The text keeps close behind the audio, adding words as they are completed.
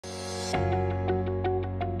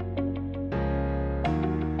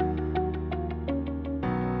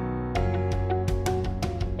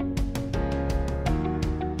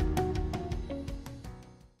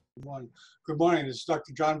Good morning, this is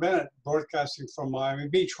Dr. John Bennett, broadcasting from Miami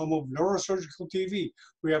Beach, home of Neurosurgical TV.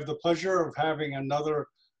 We have the pleasure of having another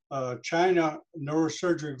China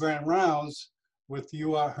Neurosurgery Grand Rounds with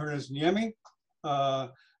Yuha Hernes-Niemi.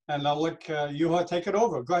 And I'll let Yuha take it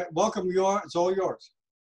over. Go ahead. Welcome, Yuha, it's all yours.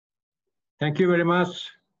 Thank you very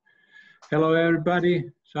much. Hello,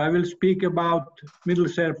 everybody. So I will speak about middle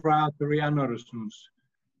cerebral artery aneurysms.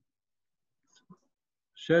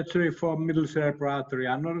 Surgery for middle cerebral artery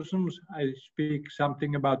aneurysms. I speak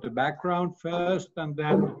something about the background first, and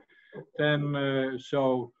then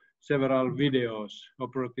show several videos,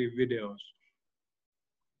 operative videos.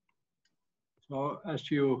 So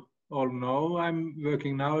as you all know, I'm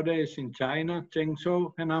working nowadays in China,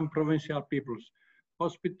 Zhengzhou, Henan Provincial People's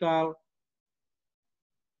Hospital.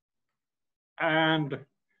 And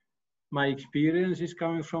my experience is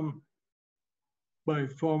coming from my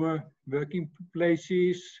former working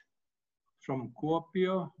places from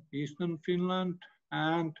Kuopio, Eastern Finland,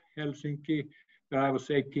 and Helsinki, where I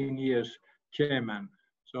was 18 years chairman.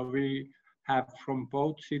 So we have from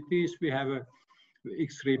both cities, we have a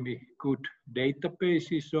extremely good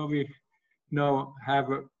databases. So we know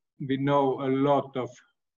a lot of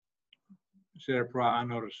cerebral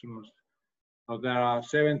aneurysms. So there are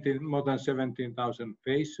more than 17,000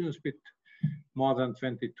 patients with more than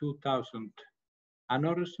 22,000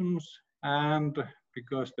 aneurysms, and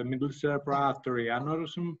because the middle cerebral artery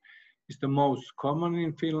aneurysm is the most common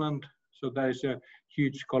in Finland, so there is a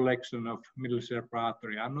huge collection of middle cerebral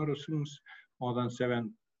artery aneurysms, more than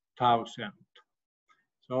 7,000.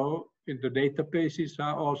 So in the databases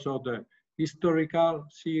are also the historical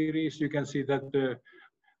series. You can see that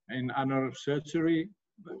in neurosurgery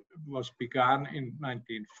was begun in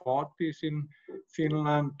 1940s in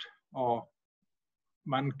Finland, or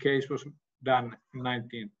one case was done in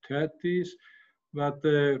 1930s, but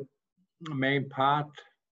the main part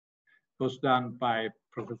was done by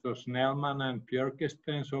Professor Snellman and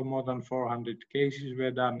Björkesten, so more than 400 cases were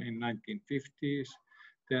done in 1950s,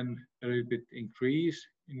 then a little bit increase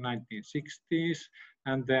in 1960s,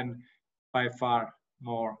 and then by far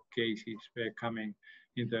more cases were coming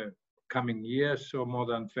in the coming years, so more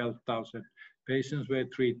than 12,000 patients were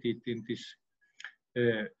treated in this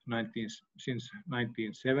since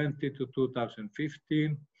 1970 to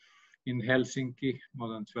 2015. In Helsinki, more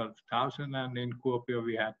than 12,000, and in Kuopio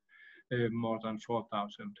we had more than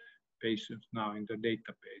 4,000 patients now in the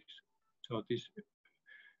database. So this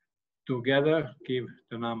together give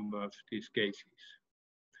the number of these cases.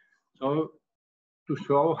 So to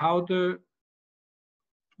show how the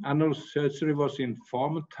annual surgery was in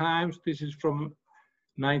former times, this is from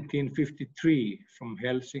 1953 from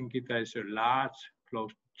Helsinki. There is a large,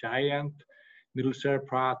 close giant middle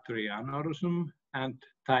cerebral artery aneurysm and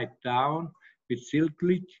tied down with silk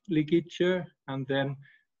ligature, and then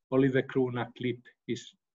Olivekrona clip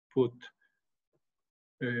is put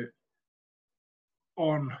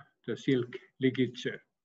on the silk ligature.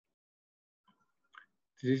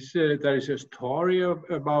 There is a story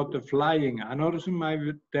about the flying aneurysm. I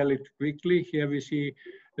will tell it quickly. Here we see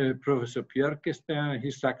Professor Björkesten and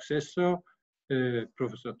his successor,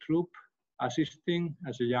 Professor Trupp, assisting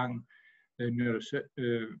as a young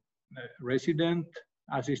resident,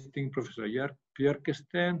 assisting Professor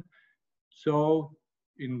Björkesten. So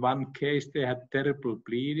in one case, they had terrible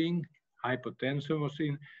bleeding. Hypotension was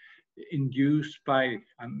induced by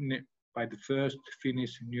the first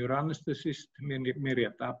Finnish neuroanesthetist,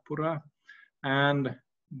 Mirja Tappura. And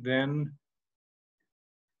then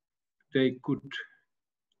they could,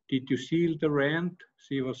 did you seal the rent?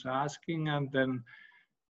 She was asking, and then,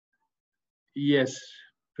 yes,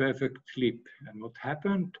 perfect clip. And what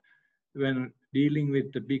happened when dealing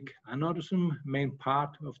with the big aneurysm, main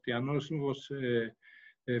part of the aneurysm was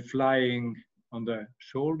flying on the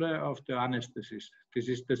shoulder of the anesthetist. This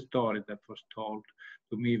is the story that was told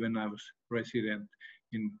to me when I was resident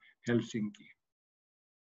in Helsinki.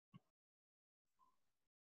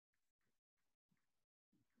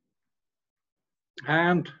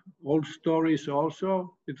 And old stories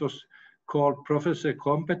also, it was called professor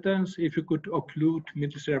competence if you could occlude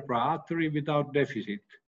middle cerebral artery without deficit.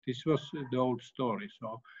 This was the old story,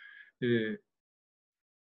 so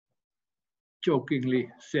jokingly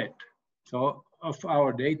said. So of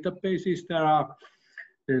our databases, there are,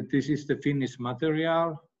 this is the Finnish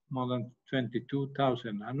material, more than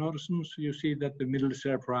 22,000 aneurysms. You see that the middle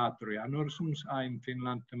cerebral artery aneurysms are in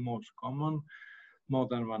Finland the most common. More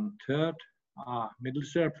than 1/3 are middle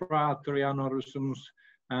cerebral artery aneurysms,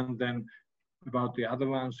 and then about the other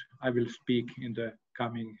ones I will speak in the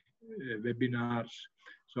coming webinars.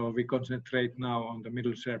 So we concentrate now on the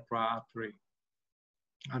middle cerebral artery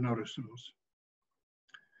aneurysms.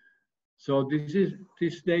 So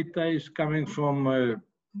this data is coming from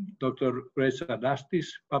Dr. Reza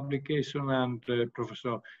Dasti's publication and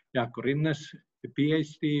Professor Jaakko Rinne's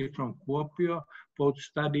PhD from Kuopio. Both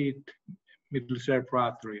studied middle cerebral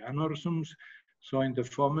artery aneurysms. So in the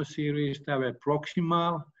former series, there were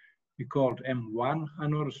proximal, we called M1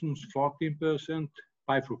 aneurysms, 14%.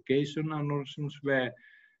 Bifurcation aneurysms were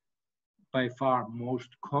by far most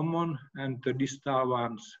common, and the distal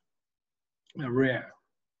ones are rare.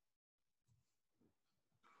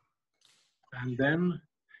 And then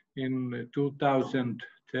in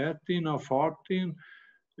 2013 or 14,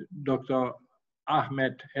 Dr.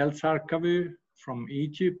 Ahmed El-Sarkawi from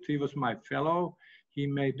Egypt, he was my fellow. He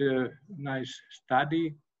made a nice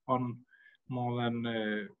study on more than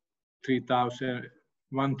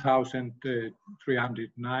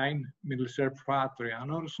 1,309 middle cerebral artery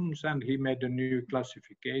aneurysms, and he made a new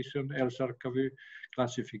classification, El-Sarkawi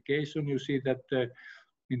classification. You see that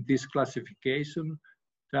in this classification,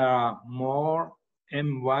 there are more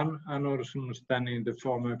M1 aneurysms than in the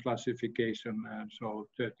former classification, so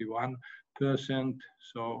 31%,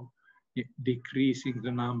 so decreasing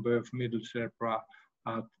the number of middle cerebral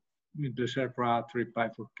artery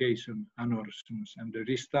bifurcation aneurysms, and the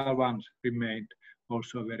distal ones remained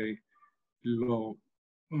also very low,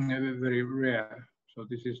 very rare. So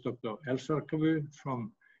this is Dr. El-Sarkawi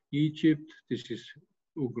from Egypt. This is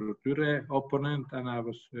Ugru Türe, opponent, and I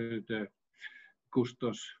was the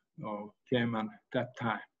custos or chairman at that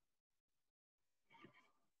time.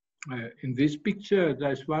 In this picture,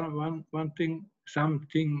 there's one thing,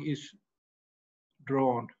 something is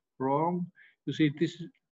drawn wrong. You see, this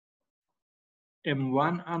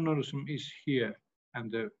M1 aneurysm is here,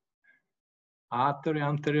 and the artery,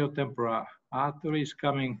 anteriotemporal artery is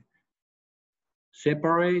coming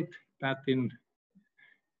separate, but in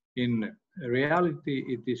reality,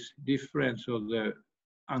 it is different. So the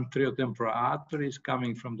anteriotemporal artery is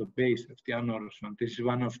coming from the base of the aneurysm. This is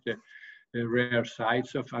one of the rare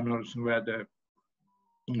sites of aneurysm where the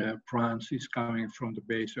branch is coming from the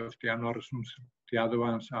base of the aneurysms. The other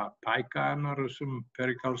ones are pica aneurysm,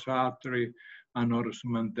 pericles artery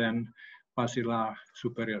aneurysm, and then basilar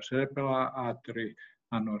superior cerebral artery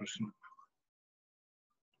aneurysm.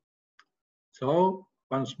 So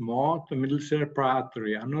once more, the middle cerebral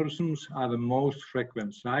artery aneurysms are the most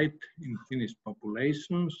frequent site in Finnish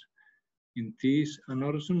populations. In these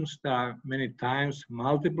aneurysms, there are many times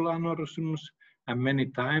multiple aneurysms and many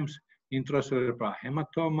times intracerebral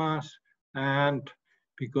hematomas, and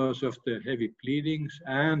because of the heavy bleedings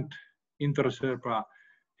and intracerebral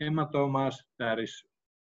hematomas, there is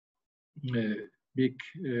a big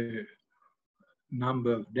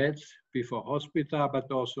number of deaths before hospital,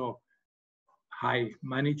 but also high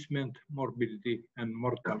management, morbidity, and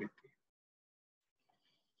mortality.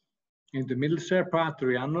 In the middle cerebral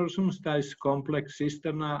artery aneurysms, there is complex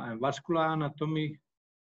cisterna and vascular anatomy,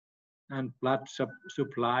 and blood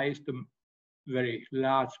supplies the very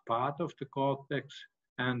large part of the cortex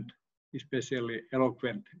and especially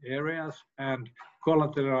eloquent areas, and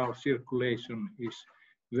collateral circulation is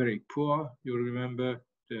very poor. You remember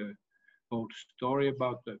the old story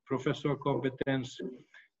about the professor competence.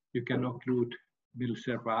 You can occlude middle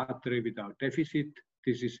cerebral artery without deficit.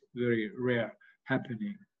 This is very rare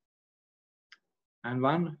happening. And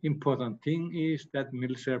one important thing is that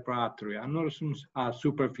middle cerebral artery aneurysms are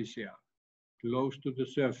superficial, close to the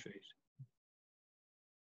surface.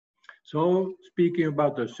 So speaking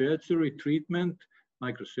about the surgery treatment,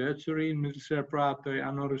 microsurgery in middle cerebral artery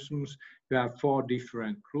aneurysms, you have 4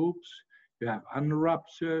 different groups. You have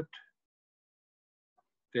unruptured,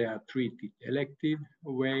 they are treated elective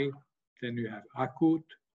way. Then you have acute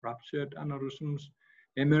ruptured aneurysms,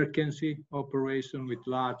 emergency operation with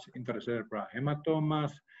large intracerebral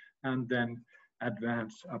hematomas, and then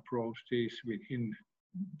advanced approaches within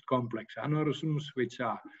complex aneurysms, which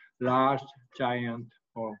are large, giant,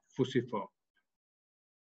 or fusiform.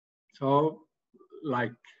 So,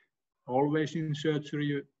 like always in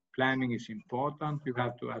surgery, planning is important. You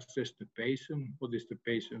have to assess the patient. What is the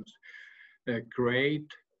patient's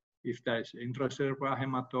grade? If there is intracerebral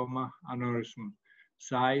hematoma, aneurysm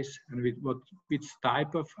size, and which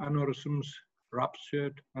type of aneurysms,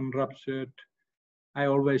 ruptured, unruptured. I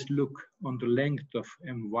always look on the length of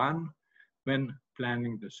M1 when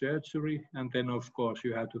planning the surgery, and then of course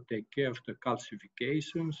you have to take care of the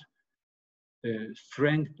calcifications, the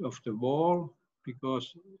strength of the wall,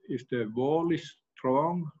 because if the wall is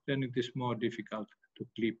strong, then it is more difficult to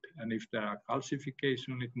clip. And if there are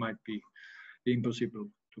calcification, it might be impossible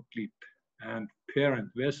to clip. And parent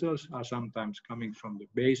vessels are sometimes coming from the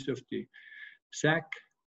base of the sac.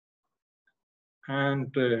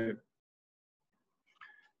 And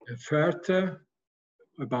further,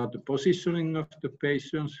 about the positioning of the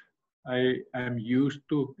patients, I am used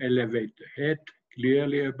to elevate the head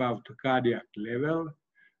clearly above the cardiac level,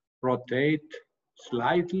 rotate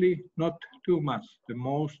slightly, not too much. The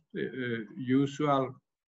most usual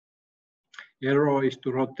error is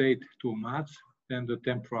to rotate too much, then the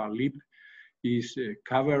temporal lip is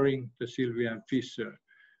covering the sylvian fissure,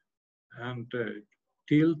 and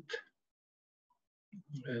tilt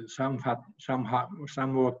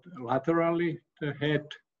somewhat laterally the head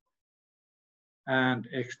and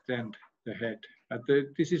extend the head. But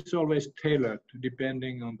this is always tailored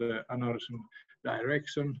depending on the aneurysm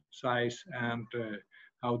direction, size, and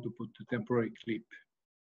how to put the temporary clip.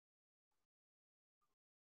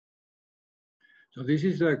 So this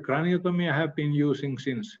is a craniotomy I have been using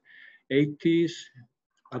since 80s,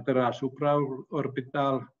 lateral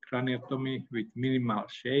supraorbital craniotomy with minimal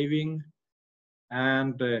shaving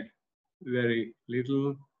and very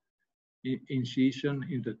little incision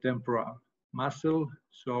in the temporal muscle,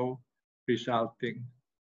 so resulting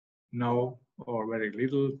no or very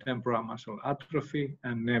little temporal muscle atrophy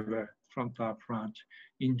and never frontal branch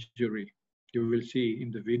injury. You will see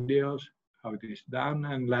in the videos how it is done,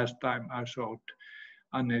 and last time I showed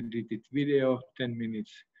unedited video, 10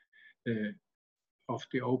 minutes of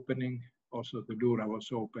the opening. Also the dura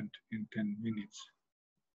was opened in 10 minutes.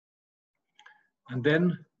 And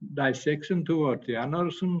then dissection toward the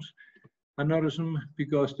aneurysm,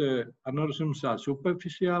 because the aneurysms are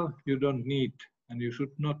superficial, you don't need and you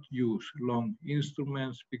should not use long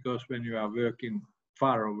instruments, because when you are working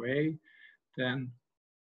far away, then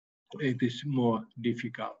it is more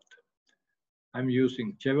difficult. I'm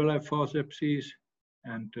using Cerebral forcepses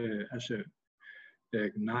and as a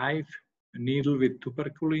knife, a needle with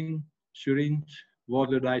tuberculin, syringe,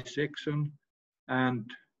 water dissection, and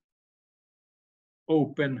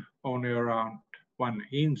open only around 1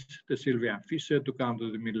 inch the sylvian fissure to come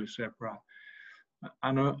to the middle cerebral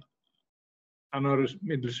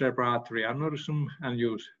middle cerebral artery aneurysm and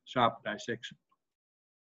use sharp dissection.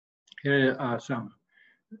 Here are some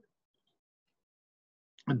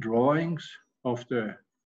drawings of the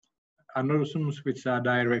aneurysms which are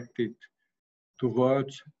directed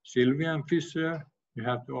towards sylvian fissure. You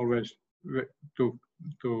have to always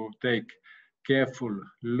to take careful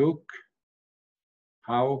look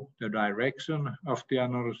how the direction of the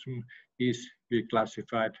aneurysm is. We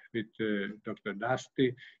classified with Dr.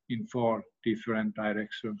 Dusty in 4 different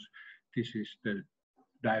directions. This is the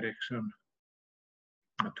direction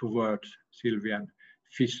towards sylvian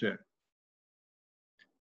fissure.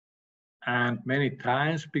 And many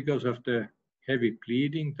times, because of the heavy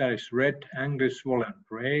bleeding, there is red, angry, swollen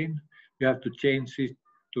brain. You have to change it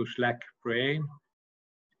to slack brain.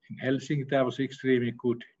 In Helsinki, there was extremely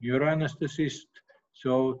good neuroanesthetist,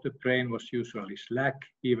 so the brain was usually slack,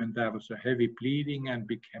 even there was a heavy bleeding and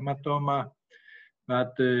big hematoma.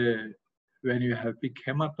 But when you have big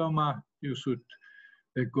hematoma, you should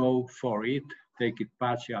go for it, take it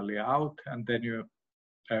partially out, and then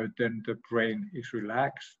then the brain is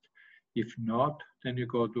relaxed. If not, then you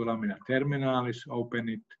go to lamina terminalis, open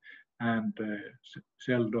it, and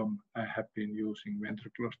seldom I have been using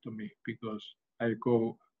ventriculostomy, because I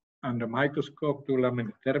go under microscope to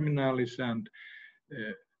lamina terminalis and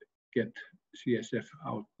get CSF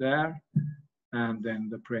out there, and then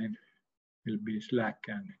the brain will be slack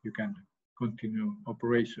and you can continue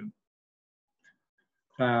operation.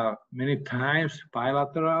 Many times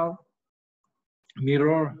bilateral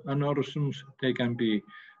mirror aneurysms, they can be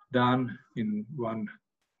done in one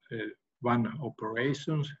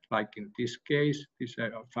operations, like in this case. These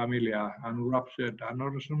are familiar unruptured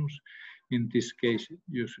aneurysms. In this case,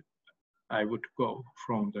 I would go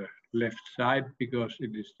from the left side, because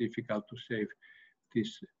it is difficult to save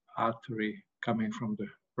this artery coming from the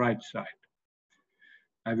right side.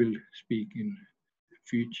 I will speak in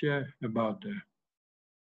future about the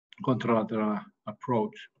contralateral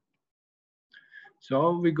approach.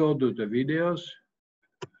 So we go to the videos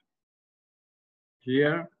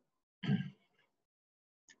here.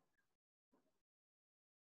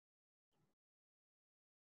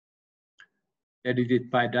 Edited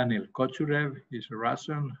by Daniel Kochurev. He's a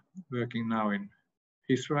Russian working now in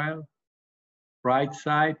Israel. Right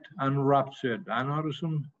side, unruptured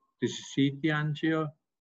aneurysm. This is CT angio.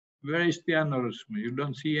 Where is the aneurysm? You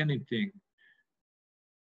don't see anything.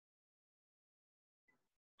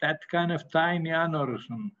 That kind of tiny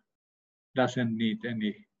aneurysm doesn't need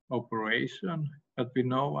any operation. but we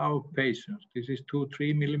know our patients. This is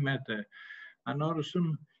 2-3 millimeter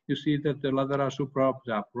aneurysm. You see that the lateral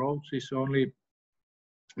supraorbital approach is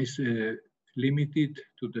limited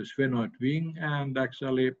to the sphenoid wing, and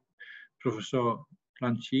actually Professor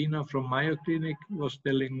Lancino from Mayo Clinic was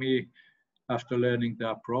telling me after learning the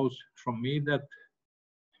approach from me that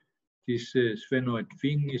this sphenoid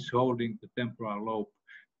wing is holding the temporal lobe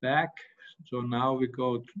back. So now we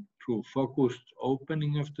go through focused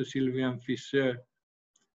opening of the sylvian fissure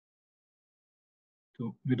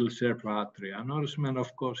to middle cerebral artery aneurysm, and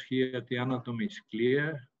of course here the anatomy is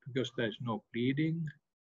clear because there is no bleeding.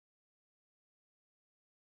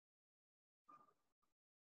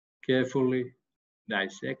 Carefully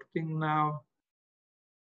dissecting now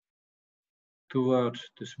towards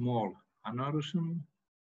the small aneurysm.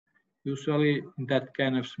 Usually in that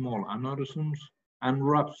kind of small aneurysms,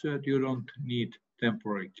 unruptured, you don't need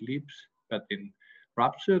temporary clips, but in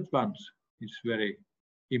ruptured ones, it's very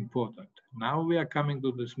important. Now we are coming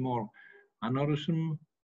to the small aneurysm,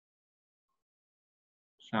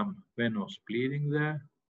 some venous bleeding there,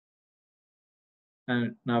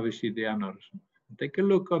 and now we see the aneurysm. Take a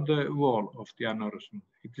look at the wall of the aneurysm.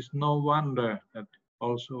 It is no wonder that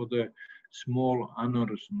also the small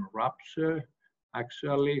aneurysm rupture.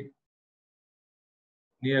 Actually,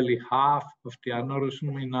 nearly half of the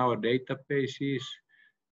aneurysm in our databases,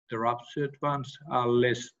 the ruptured ones, are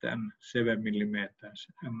less than 7 millimeters.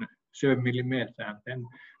 And 7 millimeters, and then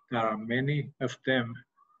there are many of them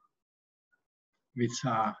which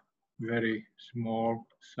are very small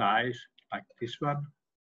size, like this one.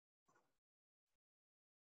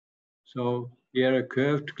 So here a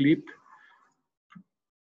curved clip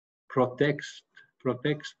protects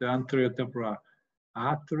the anterior temporal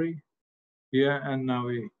artery here, and now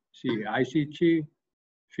we see ICG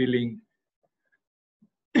filling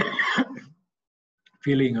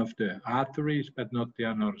of the arteries, but not the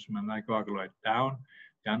aneurysm, and I coagulate down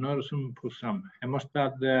the aneurysm, put some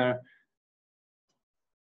hemostat there,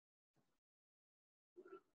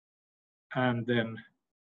 and then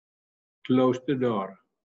close the door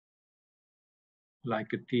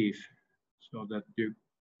like a teeth, so that you,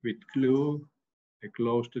 with glue, they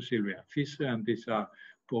close the sylvian fissure, and these are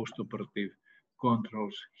postoperative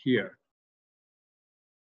controls here.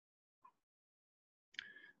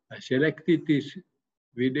 I selected these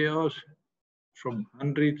videos from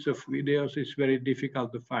hundreds of videos. It's very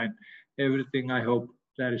difficult to find everything. I hope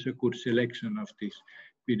there is a good selection of these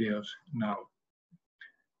videos now.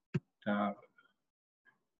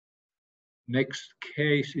 Next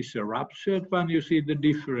case is a ruptured one. You see the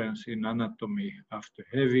difference in anatomy after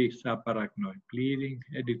heavy subarachnoid bleeding,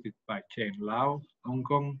 edited by Jane Lau, Hong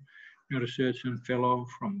Kong neurosurgeon fellow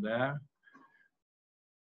from there.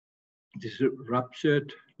 This is a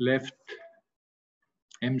ruptured left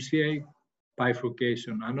MCA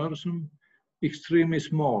bifurcation aneurysm, extremely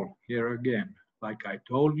small here again. Like I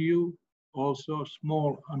told you, also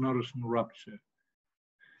small aneurysm rupture.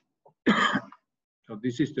 So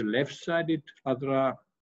this is the left-sided lateral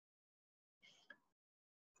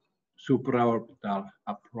supraorbital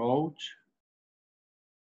approach.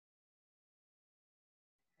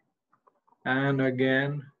 And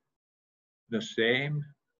again, the same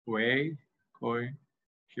way going,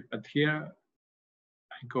 but here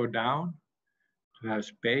I go down to have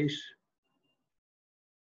space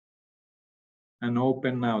and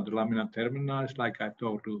open now the lamina terminalis like I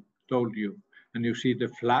told you. And you see the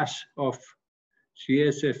flash of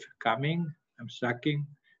CSF coming. I'm sucking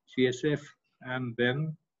CSF, and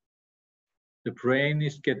then the brain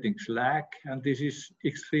is getting slack, and this is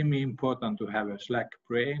extremely important to have a slack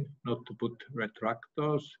brain, not to put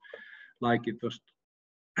retractors like it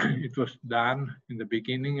was done in the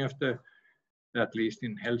beginning of the, at least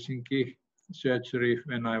in Helsinki surgery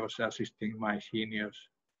when I was assisting my seniors.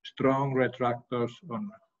 Strong retractors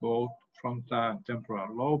on both frontal and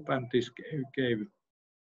temporal lobe, and this gave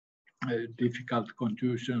difficult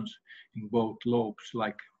contusions in both lobes,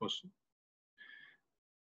 like was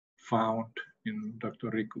found in Dr.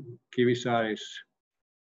 Riku Kivisaari's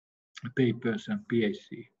papers and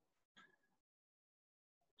PhD.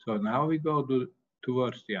 So now we go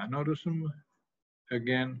towards the aneurysm,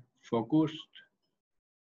 again focused,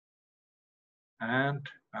 and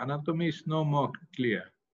anatomy is no more clear.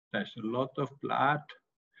 There's a lot of blood,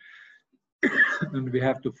 and we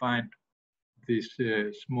have to find this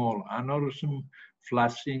small aneurysm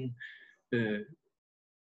flushing.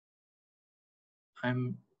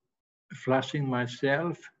 I'm flushing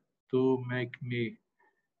myself to make me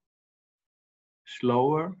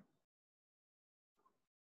slower.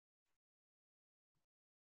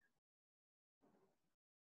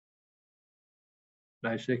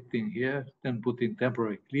 dissecting here, then putting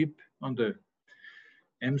temporary clip on the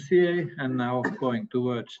MCA, and now going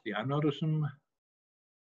towards the aneurysm.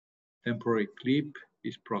 Temporary clip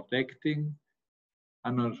is protecting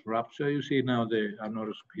aneurysm rupture. You see now the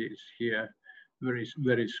aneurysm is here,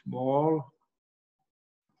 very small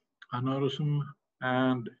aneurysm,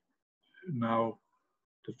 and now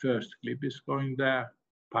the first clip is going there,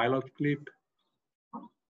 pilot clip.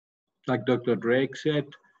 Like Dr. Drake said,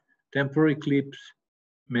 temporary clips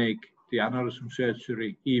make the aneurysm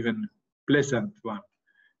surgery even pleasant one,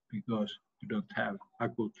 because you don't have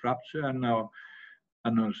acute rupture, and now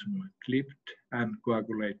aneurysm clipped and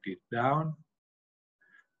coagulated down,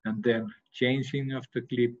 and then changing of the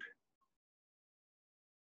clip.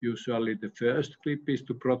 Usually the first clip is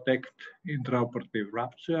to protect intraoperative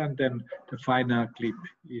rupture, and then the final clip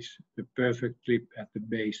is the perfect clip at the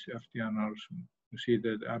base of the aneurysm. You see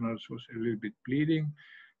that the aneurysm was a little bit bleeding.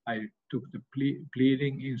 I took the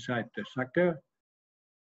bleeding inside the sucker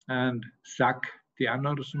and suck the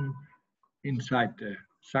aneurysm inside the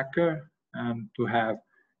sucker, and to have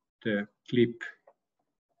the clip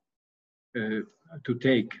to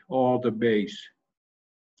take all the base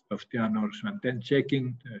of the aneurysm, and then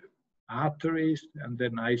checking the arteries, and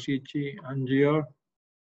then ICG, angio.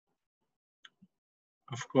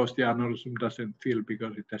 Of course, the aneurysm doesn't fill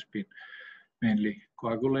because it has been mainly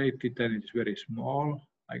coagulated and it's very small.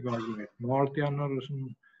 I coagulate more the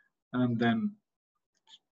aneurysm, and then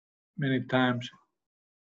many times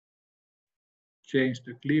change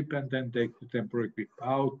the clip and then take the temporary clip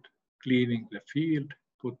out, cleaning the field,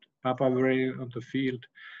 put papaverine on the field.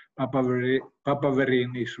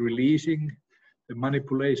 Papaverine is releasing the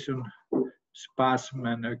manipulation spasm,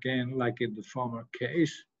 and again, like in the former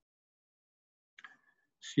case,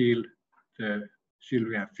 seal the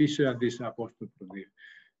Sylvian fissure, and these are post-operative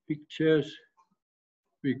pictures.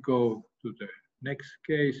 We go to the next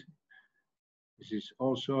case. This is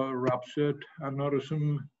also a ruptured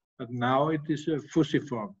aneurysm, but now it is a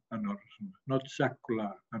fusiform aneurysm, not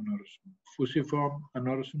saccular aneurysm. Fusiform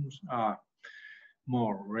aneurysms are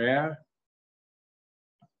more rare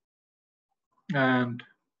and,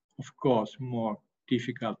 of course, more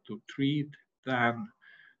difficult to treat than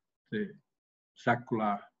the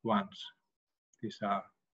saccular ones. These are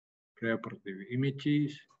preoperative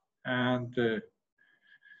images, and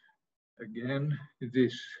again, it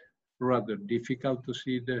is rather difficult to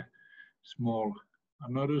see the small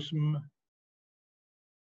aneurysm.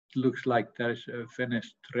 It looks like there is a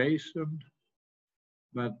fenestration,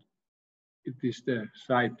 but it is the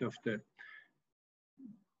site of the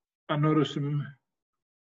aneurysm.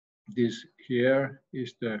 This here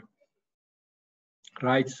is the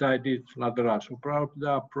right-sided lateral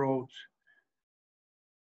supraorbital approach.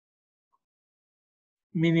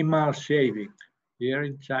 Minimal shaving. Here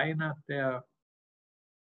in China, they are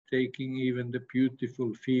taking even the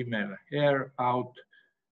beautiful female hair out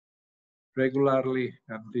regularly,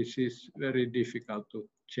 and this is very difficult to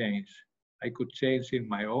change. I could change in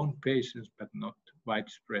my own patients, but not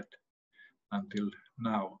widespread until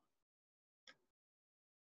now.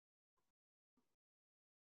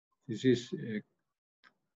 This is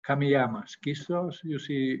Kamiyama schizos. You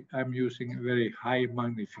see, I'm using very high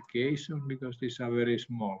magnification because these are very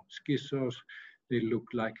small schizos. They look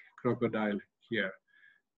like crocodile here.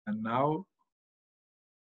 And now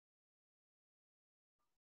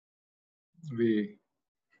we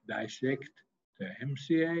dissect the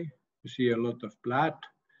MCA. You see a lot of blood.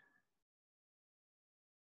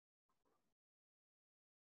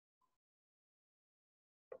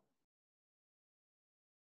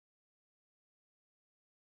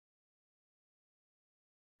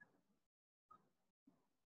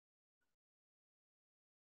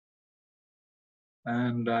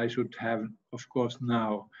 And I should have, of course,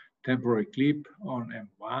 now temporary clip on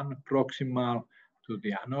M1 proximal to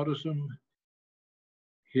the aneurysm.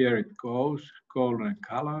 Here it goes, golden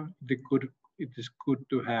color. It is good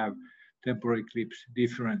to have temporary clips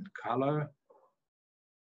different color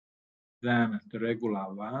than the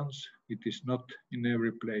regular ones. It is not in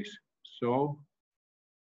every place so.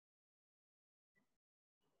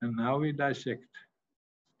 And now we dissect.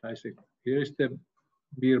 Here is the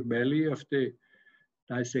beer belly of the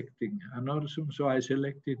dissecting aneurysm. So I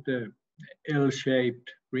selected the L-shaped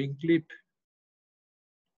ring clip.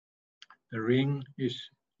 The ring is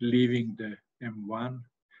leaving the M1,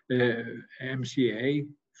 the MCA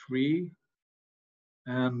free,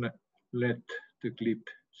 and let the clip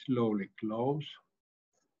slowly close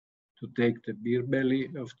to take the beer belly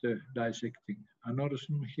of the dissecting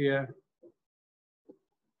aneurysm here.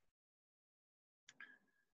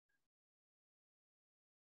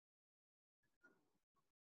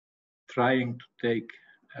 trying to take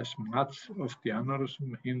as much of the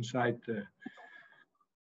aneurysm inside the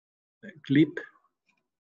clip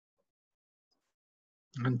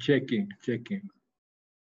and checking.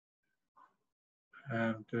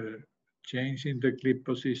 And changing the clip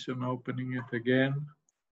position, opening it again.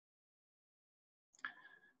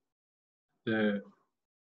 The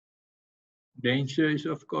danger is,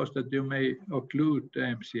 of course, that you may occlude the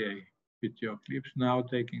MCA with your clips. Now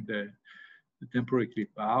taking the temporary clip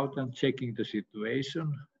out and checking the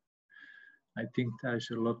situation. I think there's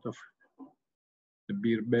a lot of the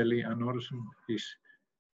beer belly aneurysm is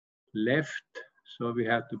left, so we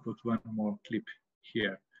have to put one more clip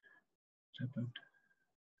here.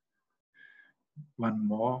 One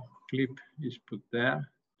more clip is put there,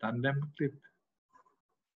 tandem clip,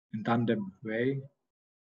 in tandem way.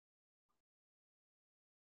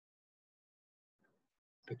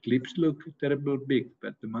 The clips look terribly big,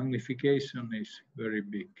 but the magnification is very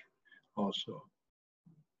big also.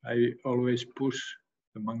 I always push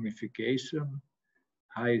the magnification,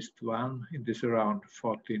 highest one, it is around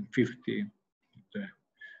 14, 15, the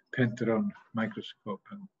Penteron microscope.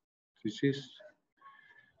 And this is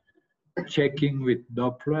checking with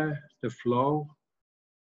Doppler the flow.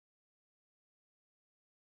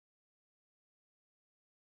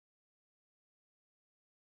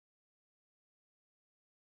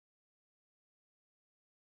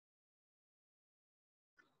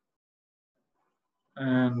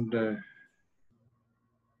 And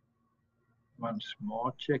once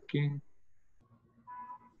more checking.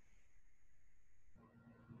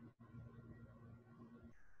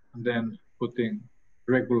 And then putting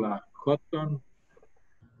regular cotton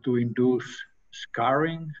to induce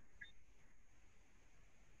scarring.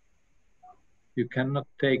 You cannot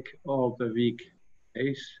take all the weak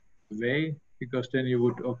base away because then you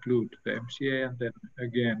would occlude the MCA and then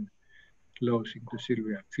again closing the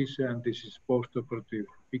Sylvian fissure. And this is post-operative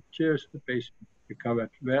pictures. The patient recovered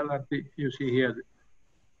well, and you see here the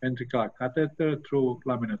ventricular catheter through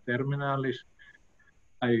lamina terminalis.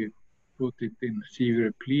 I put it in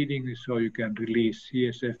severe bleeding so you can release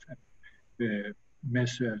CSF and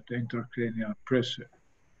measure the intracranial pressure.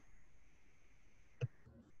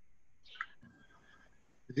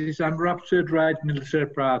 This is unruptured right middle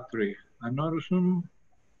cerebral artery aneurysm,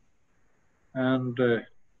 and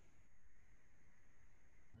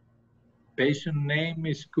patient name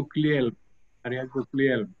is Guglielmi, Maria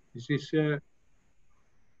Guglielmi. This is a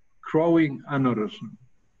growing aneurysm.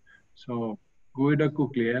 So Guido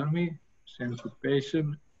Guglielmi sent the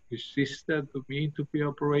patient, his sister, to me to be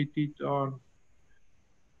operated on.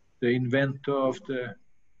 The inventor of the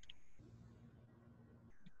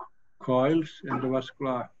coils,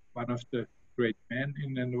 endovascular, one of the great men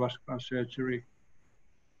in endovascular surgery.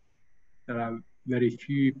 There are very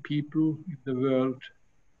few people in the world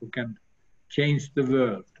who can change the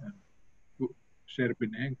world. And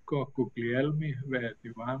Serbinenko, Guglielmi were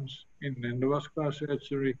the ones in endovascular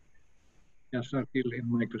surgery, Yasargil in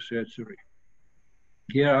microsurgery.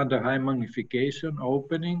 Here under high magnification,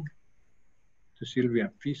 opening the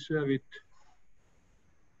Sylvian fissure with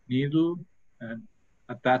needle and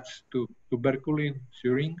attached to tuberculin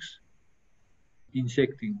syringes,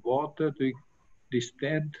 injecting water to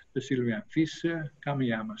distend the Sylvian fissure,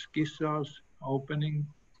 Kamiyama scissors, opening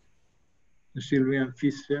the Sylvian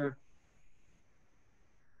fissure,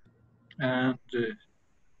 and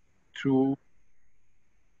through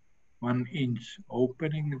 1 inch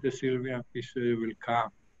opening the Sylvian fissure, you will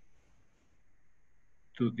come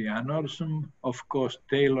to the aneurysm, of course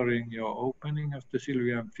tailoring your opening of the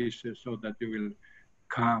Sylvian fissure so that you will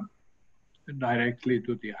come directly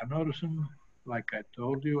to the aneurysm. Like I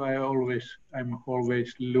told you, I'm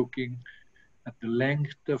always looking at the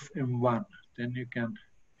length of M1. Then you can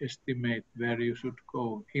estimate where you should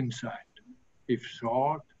go inside. If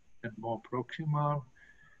short, then more proximal.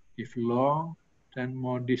 If long, then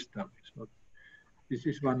more distal. So this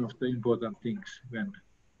is one of the important things when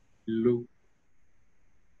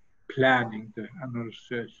planning the aneurysm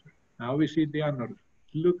surgery. Now we see the aneurysm.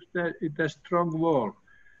 Looks that it has strong wall,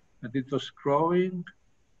 but it was growing.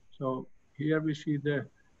 So here we see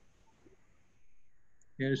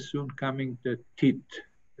here's soon coming the teeth,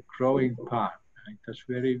 the growing part. It has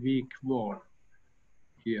very weak wall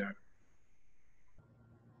here.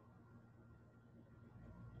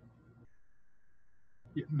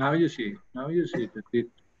 Now you see that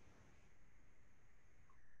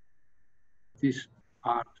this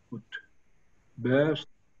part would burst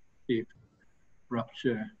if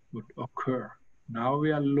rupture would occur. Now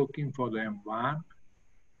we are looking for the M1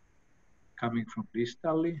 coming from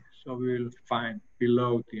distally, so we will find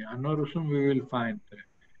below the aneurysm, we will find the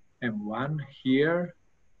M1 here,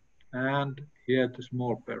 and here the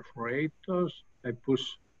small perforators. I push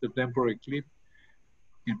the temporary clip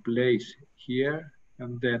in place here,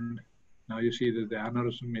 and then now you see that the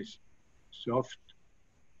aneurysm is soft,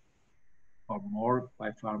 or more,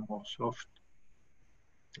 by far more soft,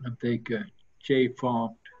 and take a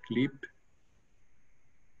J-formed clip,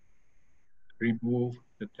 remove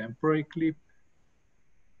the temporary clip,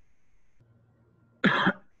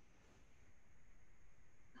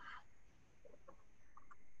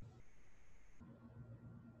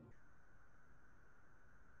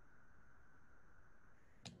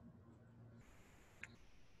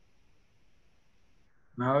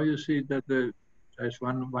 now you see that there's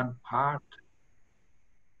one part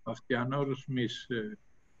of the aneurysm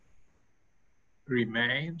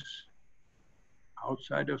remains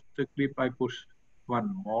outside of the clip. I push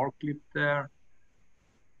one more clip there,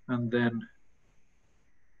 and then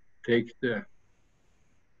take the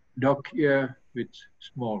dock here with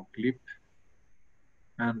small clip,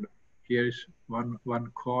 and here is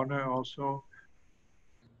one corner also.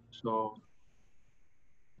 So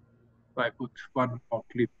I put one more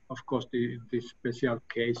clip. Of course, in this special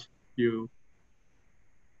case, you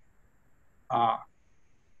are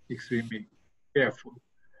extremely careful.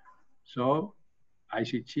 So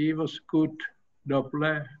ICG was good,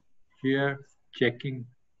 Doppler here checking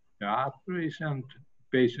the arteries, and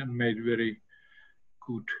patient made very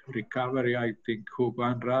good recovery. I think Hugo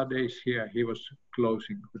Andrade is here. He was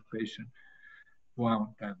closing the patient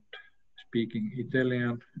wound and speaking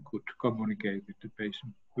Italian, could communicate with the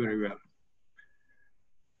patient very well.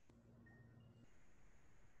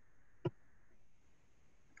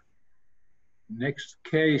 Next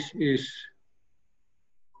case is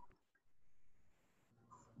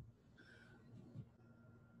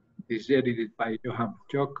edited by Johan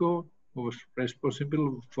Joko, who was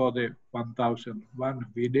responsible for the 1001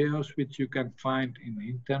 videos, which you can find in the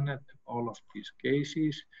internet, all of these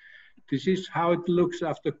cases. This is how it looks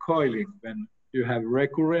after coiling when you have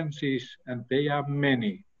recurrences, and they are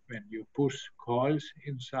many. When you push coils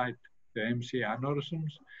inside the MCA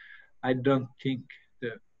aneurysms, I don't think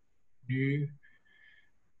the new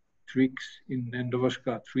tricks in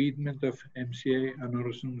endovascular treatment of MCA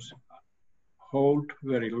aneurysms hold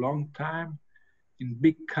very long time. In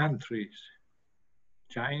big countries,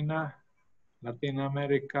 China, Latin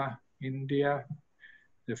America, India,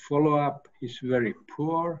 the follow-up is very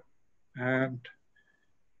poor and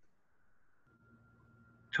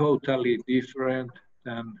totally different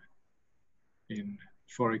than in,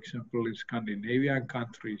 for example, in Scandinavian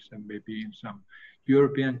countries and maybe in some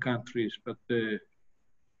European countries. But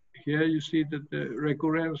here you see that the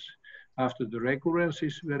recurrence, after the recurrence,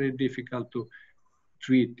 is very difficult to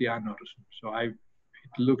treat the aneurysm. So it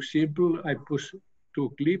looks simple. I push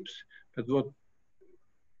two clips, but what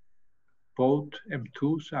both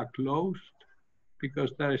M2s are closed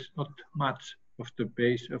because there is not much of the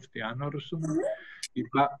base of the aneurysm.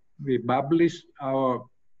 We published our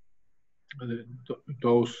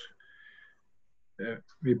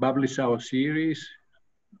we published our series,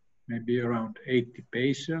 maybe around 80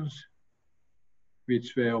 patients,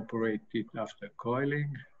 which were operated after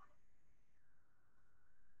coiling.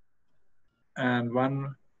 And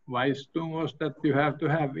one wisdom was that you have to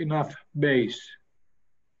have enough base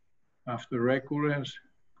after recurrence,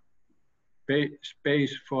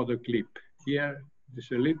 space for the clip. Here it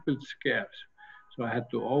is a little bit scarce. So I had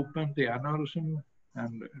to open the aneurysm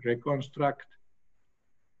and reconstruct,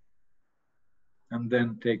 and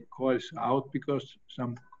then take coils out because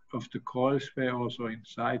some of the coils were also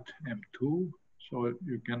inside M2. So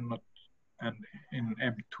you cannot, and in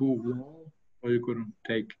M2 wall, so you couldn't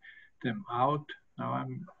take them out. Now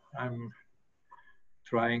I'm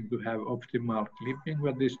trying to have optimal clipping,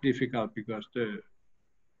 but it's difficult because the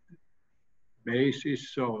base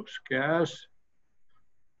is so scarce.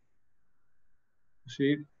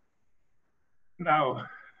 See, now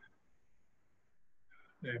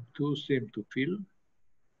the M2 seem to fill,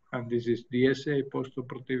 and this is DSA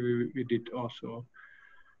postoperative. We did also,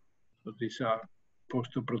 so these are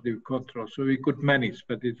postoperative control. So we could manage,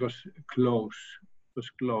 but it was close. It was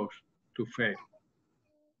close to fail.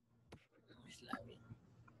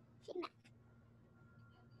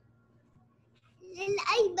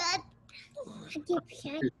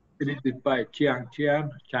 Edited by Jiang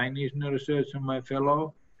Jian, Chinese neurosurgeon, my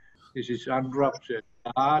fellow. This is unruptured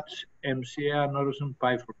large MCA aneurysm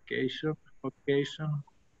bifurcation.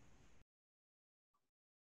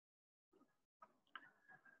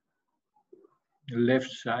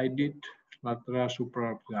 Left-sided lateral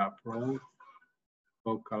supraorbital approach,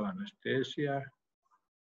 local anesthesia,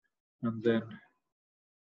 and then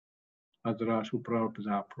lateral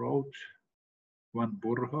supraorbital approach, one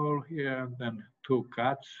burr here, and then 2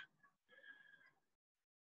 cuts,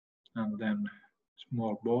 and then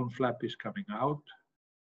small bone flap is coming out.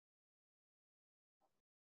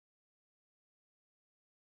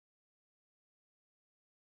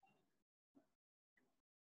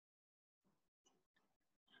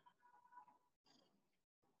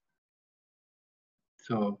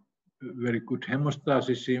 So very good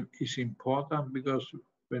hemostasis is important, because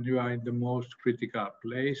when you are in the most critical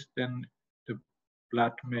place, then the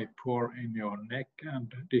blood may pour in your neck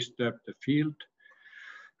and disturb the field,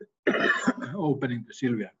 opening the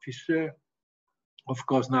sylvian fissure. Of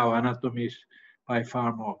course, now anatomy is by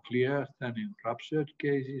far more clear than in ruptured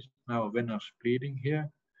cases. Now venous bleeding here.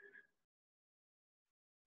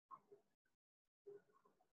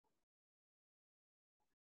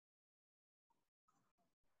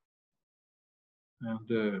 And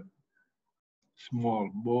the small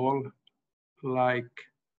ball-like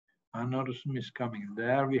aneurysm is coming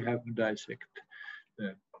there. We have to dissect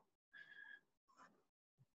the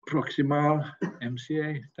proximal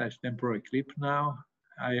MCA, that's temporary clip now.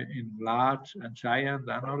 In large and giant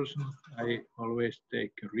aneurysm, I always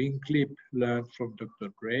take a ring clip, learned from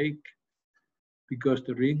Dr. Drake, because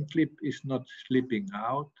the ring clip is not slipping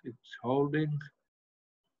out, it's holding.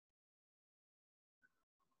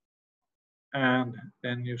 And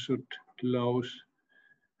then you should close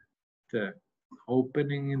the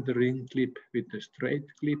opening in the ring clip with the straight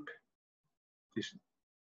clip.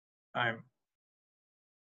 I'm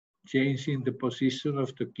changing the position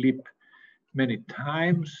of the clip many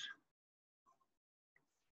times.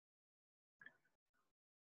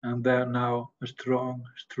 And then now a strong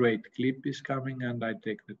straight clip is coming, and I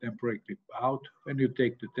take the temporary clip out. When you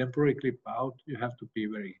take the temporary clip out, you have to be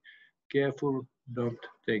very careful. Don't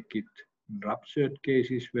take it in ruptured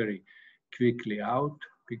cases very quickly out,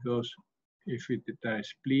 because if there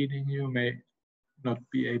is bleeding, you may not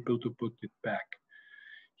be able to put it back.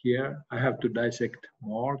 Here I have to dissect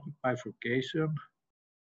more, bifurcation,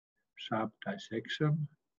 sharp dissection.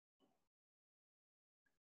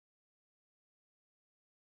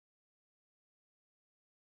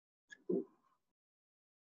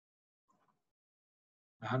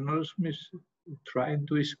 The aneurysm is trying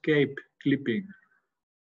to escape clipping.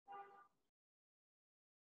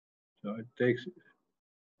 So it takes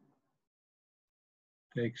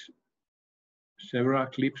several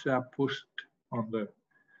clips are pushed on the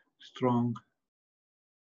strong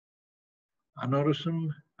aneurysm.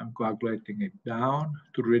 I'm coagulating it down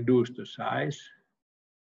to reduce the size.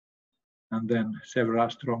 And then several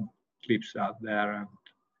strong clips are there, and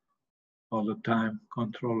all the time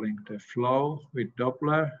controlling the flow with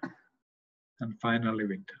Doppler, and finally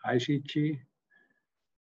with ICG.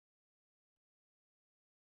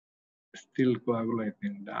 Still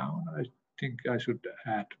coagulating down. I think I should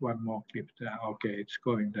add one more clip there. Okay, it's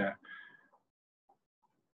going there.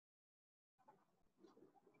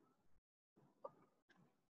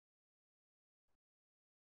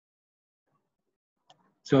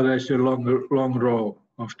 So there's a long row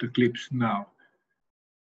of the clips now.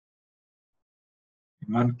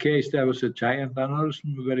 In one case, there was a giant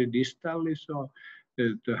aneurysm very distally, so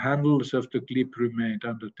the handles of the clip remained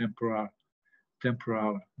under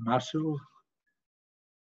temporal muscle.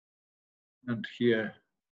 And here,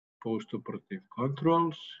 postoperative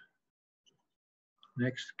controls.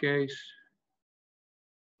 Next case.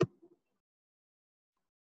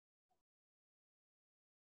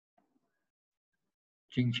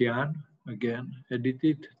 Xinjiang, again,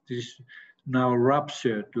 edited. This is now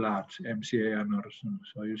ruptured large MCA aneurysm.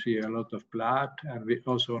 So you see a lot of blood, and we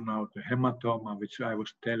also now the hematoma, which I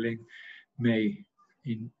was telling may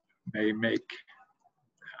make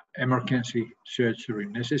emergency surgery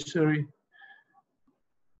necessary.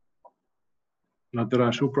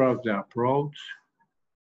 Lateral supraorbital approach,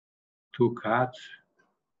 2 cuts,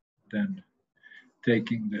 then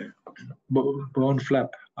taking the bone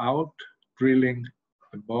flap out, drilling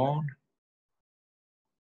the bone,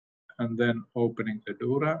 and then opening the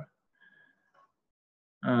dura.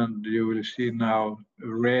 And you will see now a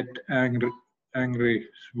red, angry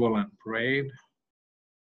swollen brain.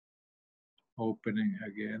 Opening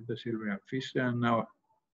again the sylvian fissure, and now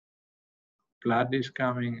blood is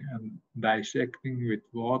coming and dissecting with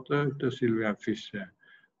water the sylvian fissure.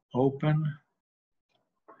 Open.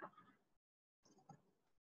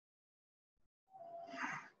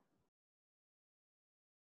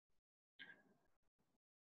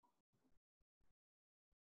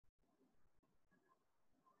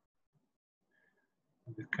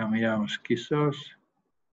 The Kamiyama scissors.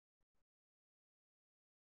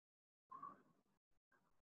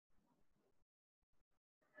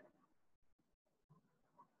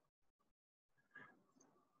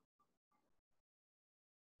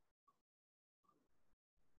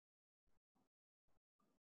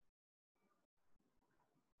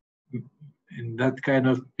 in that kind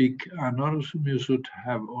of big aneurysm, you should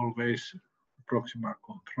have always proximal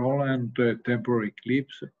control and temporary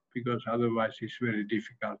clips, because otherwise it's very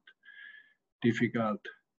difficult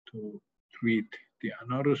to treat the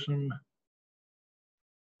aneurysm.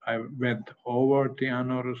 I went over the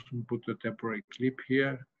aneurysm, put a temporary clip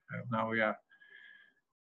here, and now we are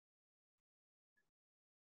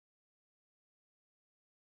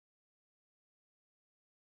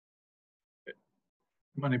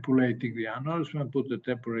manipulating the aneurysm and put the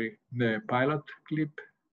pilot clip.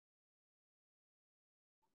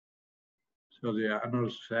 So the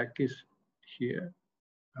aneurysm sac is here.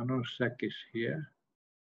 Aneurysm sac is here.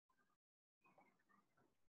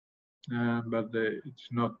 But it's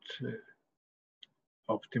not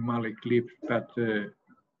optimally clipped, but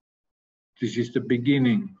this is the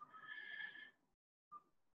beginning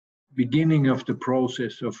of the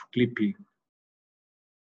process of clipping.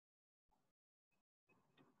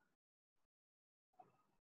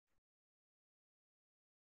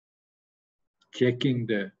 Checking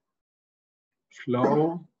the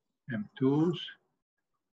flow, M2s.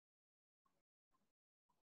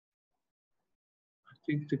 I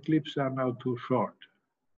think the clips are now too short.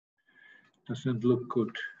 Doesn't look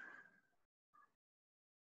good.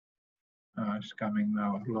 It's coming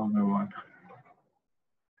now, a longer one.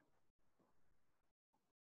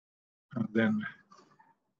 And then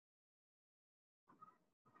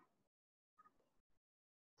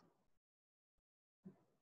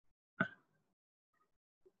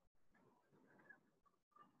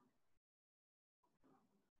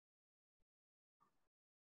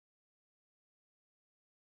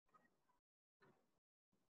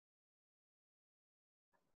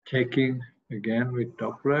checking again with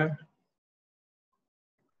Doppler.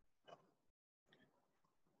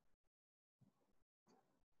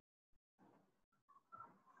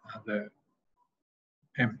 The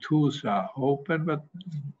M2s are open, but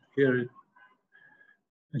here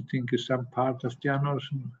I think some part of the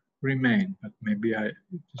aneurysm remain, but maybe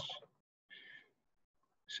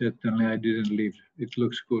certainly I didn't leave. It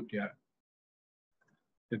looks good, yeah.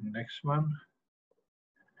 The next one.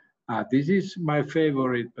 This is my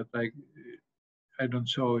favorite, but I don't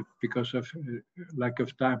show it because of lack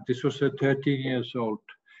of time. This was a 13 years old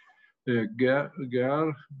girl,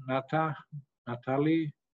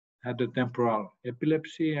 Natalie, had a temporal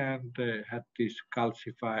epilepsy and had this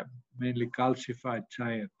mainly calcified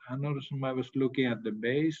giant aneurysm. I was looking at the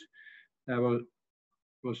base. There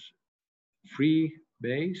was free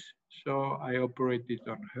base, so I operated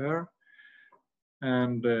on her,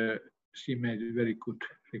 and she made very good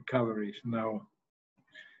recoveries. Now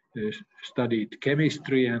studied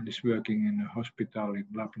chemistry and is working in a hospital in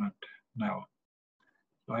Lapland now.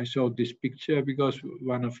 So I showed this picture because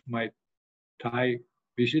one of my Thai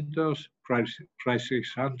visitors,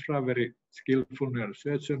 Sandra, very skillful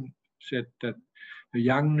neurosurgeon, said that a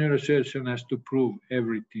young neurosurgeon has to prove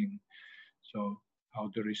everything. So how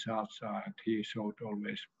the results are, and he showed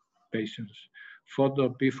always patients photo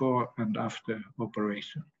before and after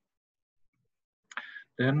operation.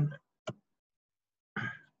 Then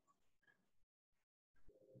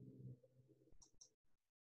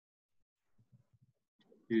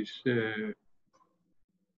is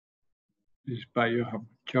by Johan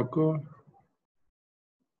Choco.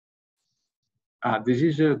 This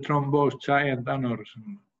is a thrombosed giant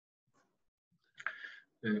aneurysm.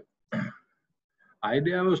 The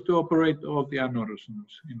idea was to operate all the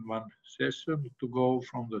aneurysms in one session, to go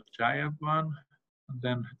from the giant one and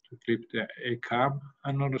then to clip the ACAM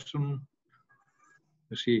aneurysm.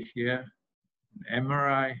 You see here, an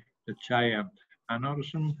MRI, the giant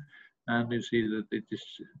aneurysm, and you see that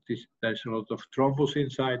there's a lot of thrombus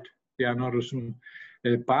inside the aneurysm.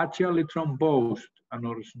 Partially thrombosed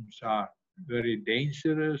aneurysms are very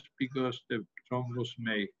dangerous because the thrombus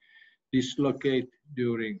may dislocate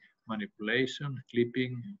during manipulation,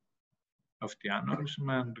 clipping of the aneurysm,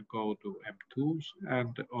 and go to M2s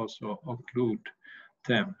and also occlude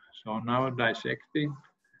them. So now dissecting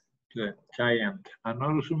the giant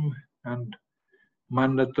aneurysm, and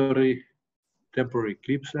mandatory temporary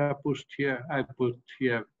clips are pushed here. I put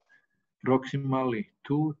here proximally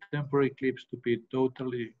 2 temporary clips to be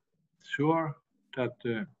totally sure that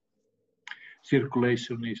the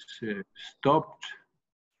circulation is stopped,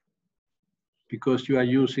 because you are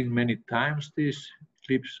using many times these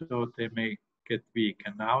clips, so they may get weak.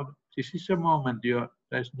 And now this is a moment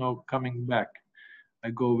there's no coming back.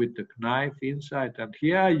 I go with the knife inside, and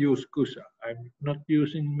here I use Kusa. I'm not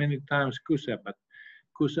using many times Kusa, but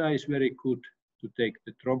Kusa is very good to take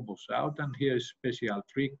the thrombus out. And here is special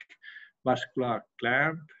trick, vascular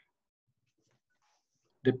clamp.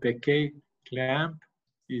 The Pecquet clamp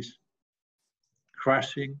is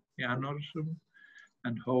crushing the aneurysm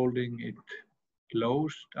and holding it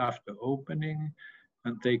closed after opening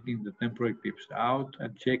and taking the temporary clips out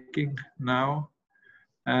and checking now.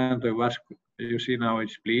 And the vascular, you see now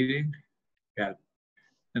it's bleeding. Yeah.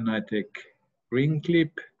 Then I take ring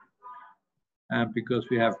clip, and because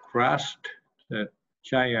we have crushed the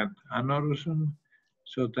giant aneurysm,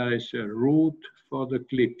 so there is a route for the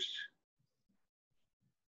clips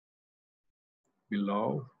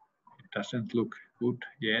below. It doesn't look good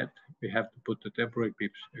yet. We have to put the temporary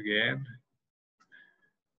clips again.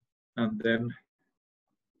 And then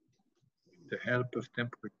with the help of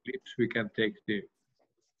temporary clips, we can take the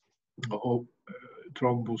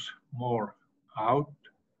thrombus more out.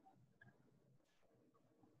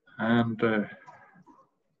 And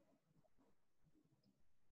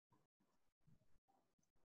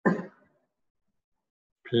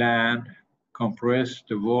compress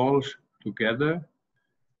the walls together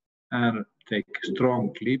and take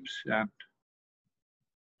strong clips and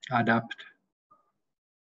adapt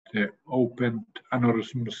the opened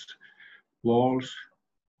aneurysms walls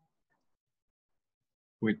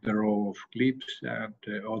with the row of clips, and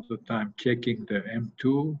all the time checking the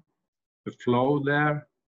M2, the flow there.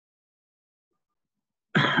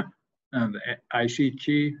 And the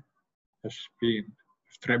ICG has been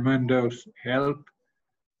tremendous help,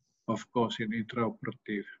 of course, in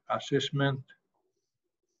intraoperative assessment.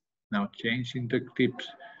 Now changing the clips.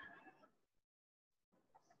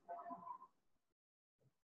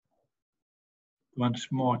 Once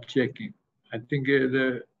more checking. I think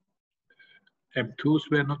the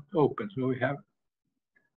M2s were not open, so we have.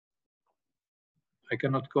 I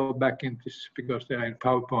cannot go back in this because they are in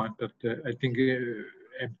PowerPoint, but I think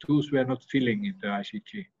M2s were not filling in the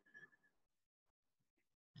ICG.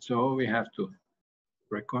 So we have to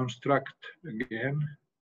reconstruct again.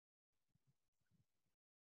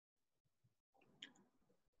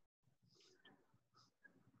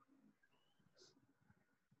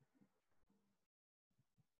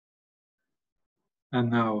 And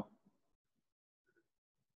now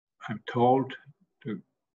I'm told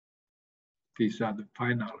these are the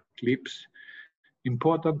final clips.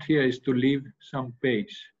 Important here is to leave some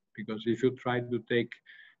base, because if you try to take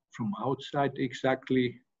from outside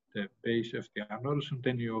exactly the base of the aneurysm,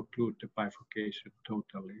 then you occlude the bifurcation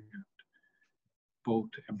totally, and both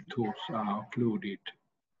M2s are occluded.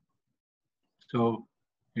 So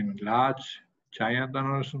in large, giant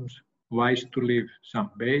aneurysms, wise to leave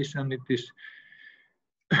some base, and it is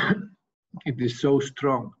it is so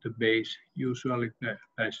strong, the base, usually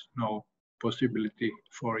there's no possibility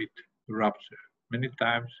for it to rupture. Many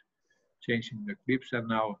times changing the clips, and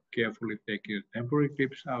now carefully taking the temporary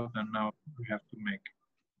clips out, and now we have to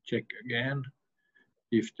check again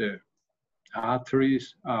if the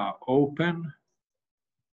arteries are open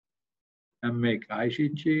and make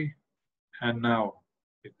ICG. And now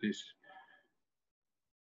it is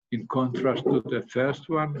in contrast to the first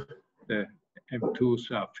one, the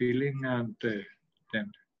M2s are filling, and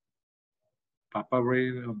then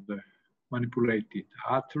papillary of the manipulated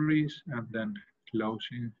arteries, and then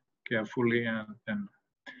closing carefully, and then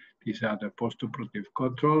these are the postoperative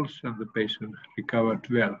controls, and the patient recovered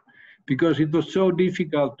well. Because it was so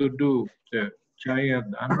difficult to do the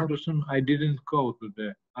giant aneurysm, I didn't go to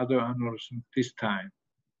the other aneurysm this time.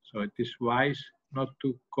 So it is wise not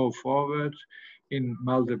to go forward in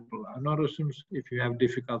multiple aneurysms if you have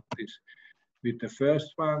difficulties with the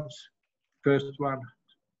first one,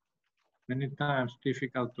 many times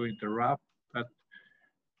difficult to interrupt, but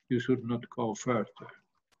you should not go further.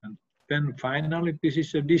 And then finally, this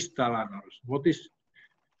is a distal aneurysm. What is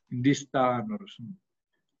distal aneurysm?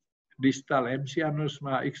 Distal MC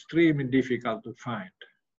aneurysm are extremely difficult to find.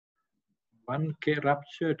 One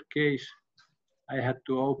ruptured case, I had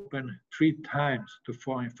to open 3 times to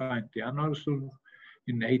find the aneurysm.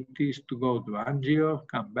 In 80s to go to angio,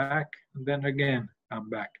 come back, and then again come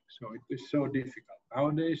back. So it is so difficult.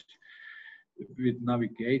 Nowadays, with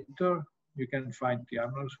navigator, you can find the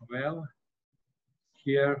aneurysm well.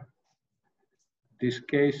 Here, this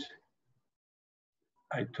case,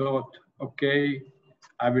 I thought, okay,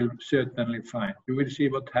 I will certainly find. You will see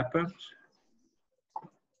what happens.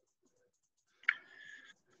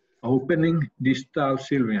 Opening distal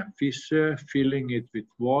sylvian fissure, filling it with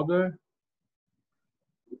water.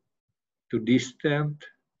 To distant,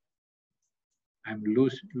 I'm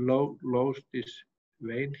lost this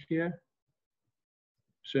vein here.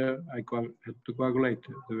 So I had to coagulate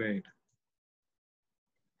the vein.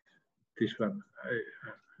 This one,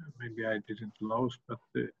 maybe I didn't lose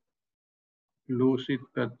it,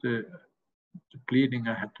 but the bleeding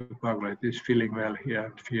I had to coagulate is filling well here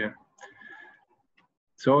and here.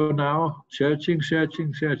 So now searching,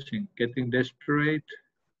 getting desperate.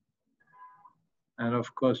 And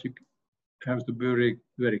of course you have to be very,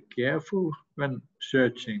 very careful when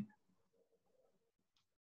searching.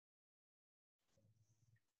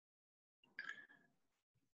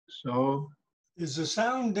 So is the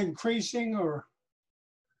sound increasing or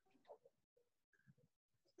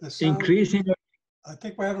the sound increasing? I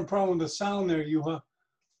think we're having a problem with the sound there, Juha.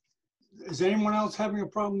 Is anyone else having a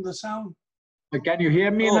problem with the sound? Can you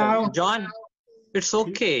hear me now? John, it's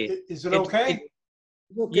okay. Is it okay?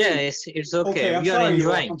 Okay. Yes, it's okay. Okay, I'm We are sorry,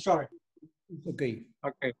 enjoying. Juha. I'm sorry. Okay.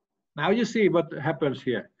 Okay. Now you see what happens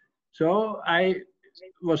here. So I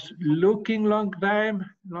was looking long time,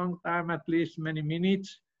 at least many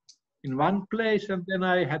minutes in one place, and then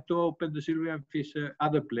I had to open the Sylvian Fisher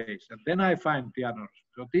other place, and then I find the aneurysm.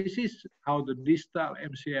 So this is how the distal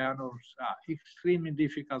MCA aneurysms are extremely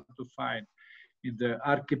difficult to find in the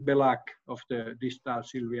archipelago of the distal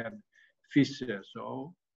Sylvian Fisher.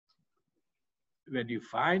 So when you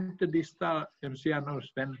find the distal MCA aneurysm,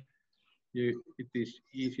 then it is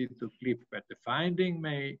easy to clip, but the finding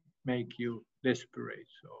may make you desperate.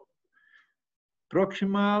 So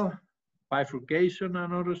proximal bifurcation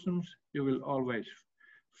aneurysms you will always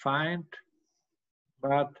find,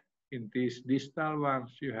 but in these distal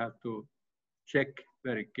ones you have to check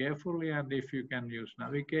very carefully, and if you can use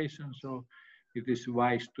navigation, so it is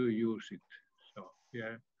wise to use it. So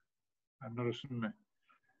yeah, aneurysm.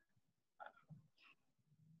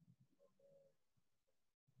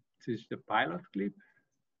 This is the pilot clip.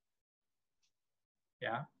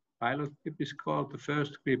 Yeah, pilot clip is called the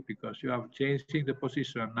first clip because you are changing the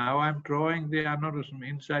position. Now I'm drawing the aneurysm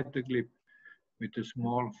inside the clip with a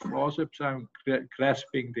small forceps. I'm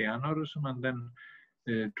grasping the aneurysm and then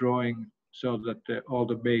drawing so that all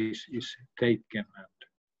the base is taken.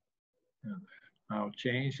 And now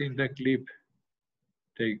changing the clip,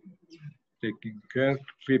 taking curved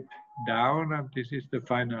clip down, and this is the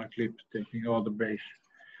final clip, taking all the base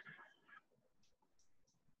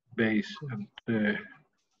and the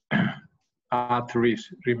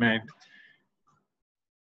arteries remain.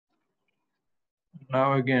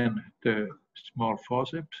 Now again, the small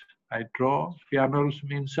forceps, I draw the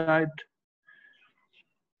aneurysm inside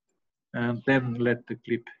and then let the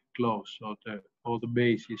clip close, so all the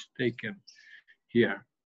base is taken here.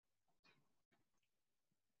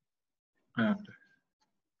 And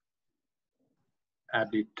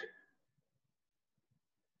added,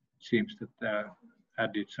 seems that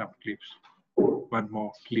added some clips, one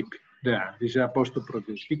more clip there. This is a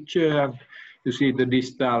post-operative picture, and you see the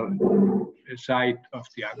distal side of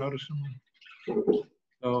the aneurysm.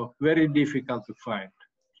 So very difficult to find.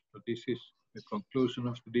 So this is the conclusion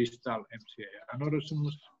of the distal MCA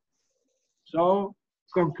aneurysms. So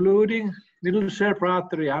concluding, middle cerebral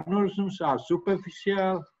artery aneurysms are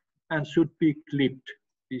superficial and should be clipped.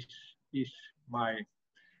 This is my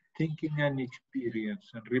thinking and experience,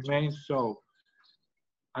 and remains so.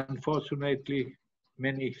 Unfortunately,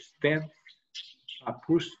 many stents are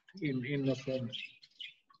pushed in innocent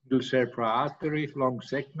middle cerebral artery, long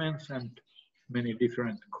segments, and many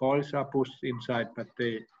different coils are pushed inside, but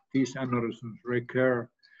these aneurysms recur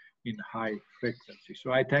in high frequency.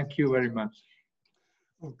 So I thank you very much.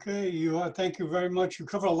 Okay, thank you very much. You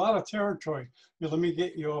covered a lot of territory. Here, let me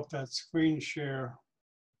get you off that screen share.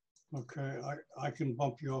 Okay, I can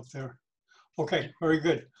bump you up there. Okay, very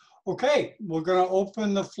good. Okay, we're going to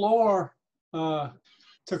open the floor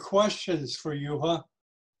to questions for you, huh?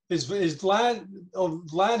 Is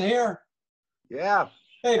Vlad here? Yeah.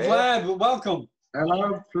 Hey, Vlad, welcome.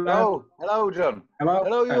 Hello, Vlad. Hello, hello, John. Hello.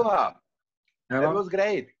 Hello, Juha. Hello. That was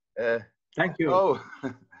great. Thank you. Oh,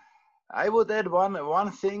 I would add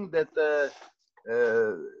one thing that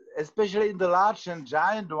especially in the large and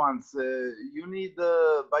giant ones, you need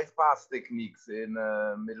bypass techniques in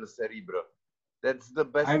middle cerebral. That's the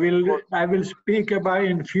best. I will speak about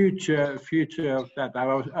in future of that.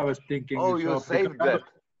 I was thinking. Oh, you saved that.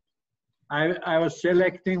 I was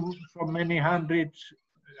selecting from many hundreds.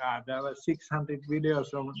 There were 600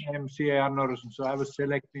 videos on MCA aneurysm, so I was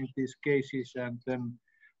selecting these cases, and then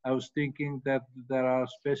I was thinking that there are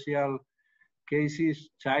special cases,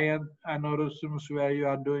 giant aneurysms, where you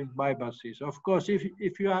are doing bypasses. Of course,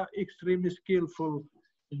 if you are extremely skillful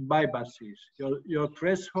in bypasses, your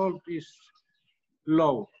threshold is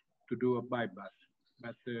low to do a bypass.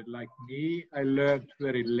 But like me, I learned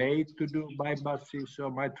very late to do bypasses, so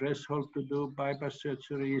my threshold to do bypass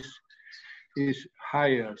surgery is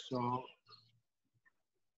higher. So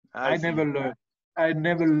I never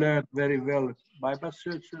learned very well bypass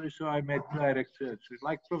surgery, so I made direct surgery.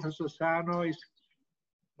 Like Professor Sano is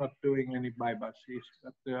not doing any bypasses.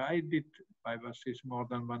 But I did bypasses more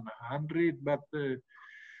than 100, but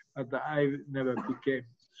I never became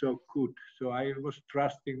so good. So I was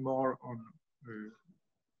trusting more on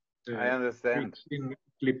I understand. in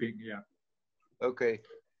clipping, yeah. Okay.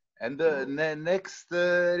 And the next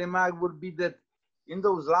remark would be that in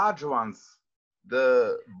those large ones,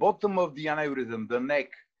 the bottom of the aneurysm, the neck,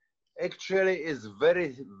 actually is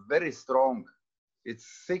very, very strong. It's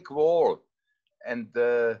thick wall. And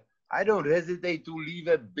I don't hesitate to leave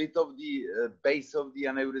a bit of the base of the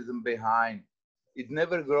aneurysm behind. It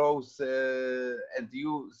never grows, and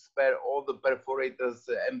you spare all the perforators,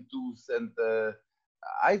 M2s, and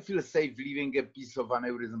I feel safe leaving a piece of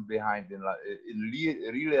aneurysm behind in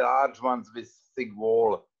really large ones with thick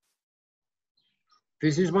wall.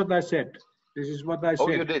 This is what I said. This is what I said. Oh,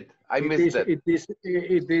 you did. I missed that. It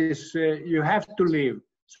is. You have to leave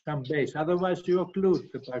some base, otherwise you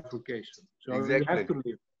occlude the bifurcation. So exactly. You have to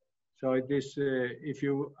leave. So it is. If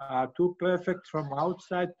you are too perfect from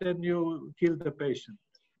outside, then you kill the patient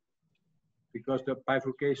because the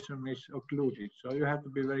bifurcation is occluded. So you have to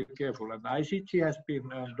be very careful. And ICG has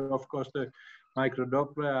been, and of course, the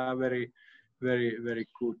microdoppler are very, very, very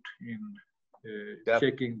good in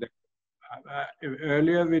checking that.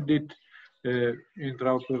 Earlier we did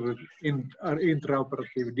intraoperative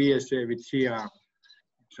DSA with CR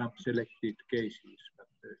in some selected cases. But,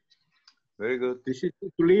 very good. This is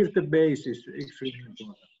to leave the base is extremely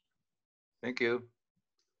important. Thank you.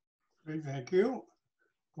 Great, thank you.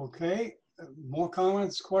 Okay, more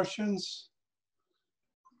comments, questions?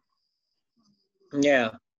 Yeah,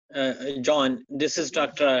 John, this is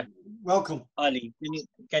Dr. Welcome. Ali.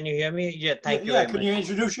 Can you hear me? Yeah, thank you very much. Can you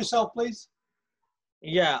introduce yourself, please?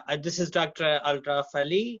 Yeah, this is Dr. Altraf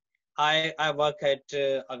Ali. I work at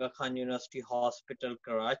Aga Khan University Hospital,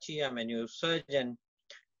 Karachi. I'm a neurosurgeon.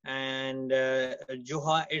 And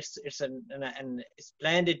Juha, it's a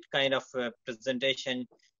splendid kind of presentation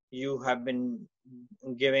you have been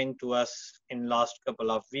giving to us in last couple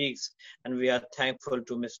of weeks, and we are thankful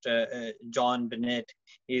to Mr. John Bennett.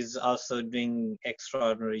 He's also doing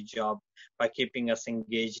extraordinary job by keeping us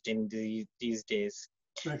engaged in these days.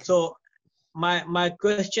 So my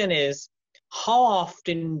question is, how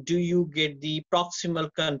often do you get the proximal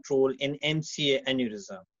control in MCA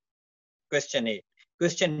aneurysm? Question A.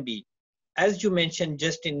 Question B, as you mentioned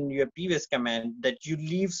just in your previous comment that you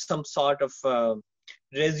leave some sort of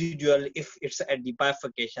residual if it's at the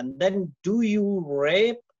bifurcation, then do you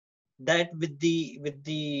wrap that with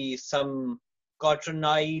the some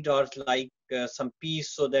cottonoid or like some piece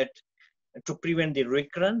so that to prevent the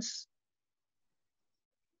recurrence?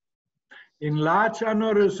 In large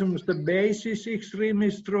aneurysms, the base is extremely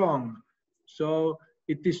strong, so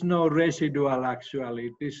it is no residual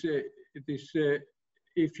actually. It is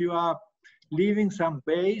if you are leaving some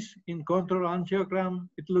base in control angiogram,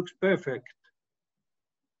 it looks perfect.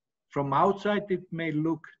 From outside, it may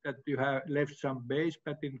look that you have left some base,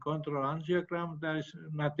 but in control angiogram, there is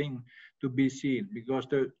nothing to be seen because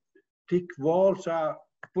the thick walls are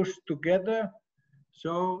pushed together,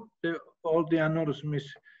 so all the aneurysm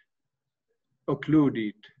is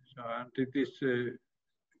occluded. So, and it is a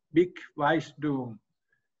big wise doom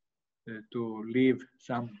to leave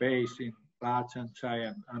some base in large and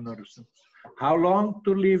giant aneurysms. How long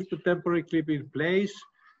to leave the temporary clip in place?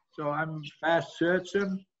 So I'm a fast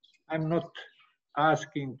surgeon. I'm not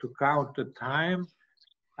asking to count the time.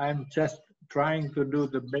 I'm just trying to do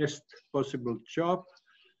the best possible job.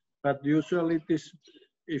 But usually it is,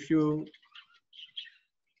 if you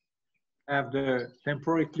have the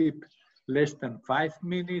temporary clip less than 5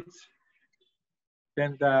 minutes,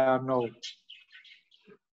 then there are no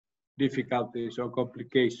difficulties or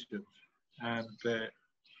complications. And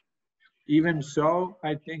even so,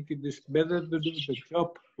 I think it is better to do the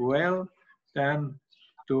job well than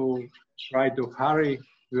to try to hurry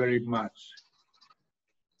very much.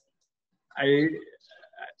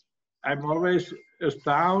 I'm always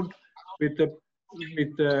astounded with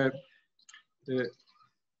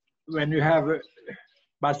when you have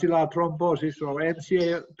basilar thrombosis or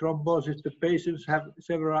MCA thrombosis, the patients have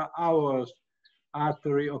several hours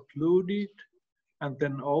artery occluded and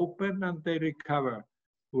then open and they recover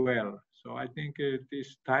well. So I think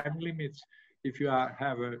these time limits, if you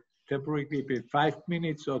have a temporary clip in 5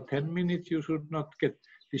 minutes or 10 minutes, you should not get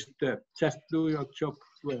disturbed. Just do your job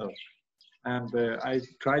well. And I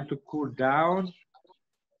try to cool down,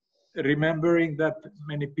 remembering that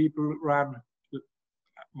many people run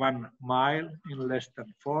 1 mile in less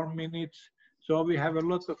than 4 minutes. So we have a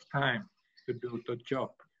lot of time to do the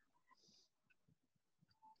job.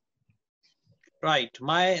 Right.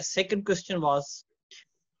 My second question was,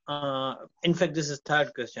 in fact, this is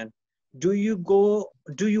third question. Do you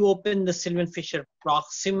open the Sylvian fissure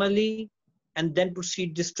proximally and then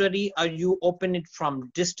proceed distally, or you open it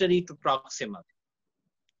from distally to proximal?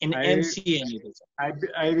 In MC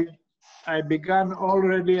aneurysm. I began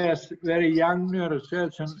already as very young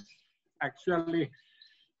neurosurgeon, actually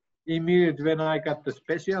immediately when I got the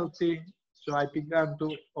specialty. So I began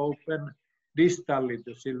to open distally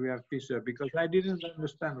the Sylvian fissure because I didn't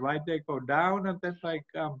understand why they go down and then they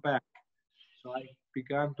come back. So I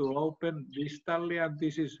began to open distally, and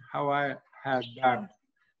this is how I have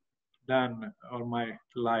done all my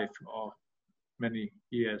life or many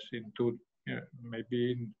years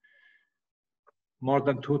maybe in more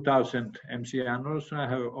than 2000 MC aneurysms I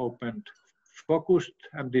have opened focused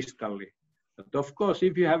and distally. But of course,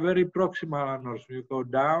 if you have very proximal aneurysm, you go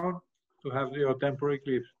down to have your temporal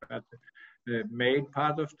eclipse. But the main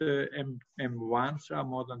part of the M1s are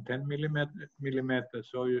more than 10 millimeters,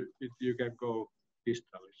 so you can go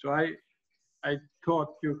distally. So I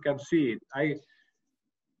thought you can see it. I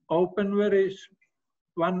open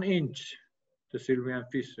 1 inch the Sylvian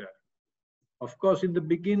fissure. Of course, in the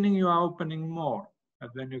beginning you are opening more,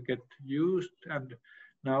 but then you get used, and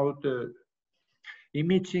now the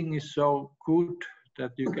imaging is so good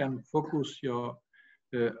that you can focus your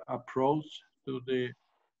approach to the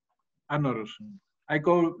aneurysm. I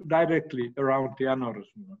go directly around the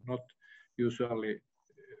aneurysm, not usually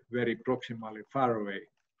very proximally far away.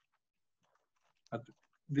 But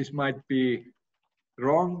this might be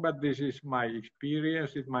wrong, but this is my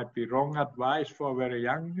experience. It might be wrong advice for a very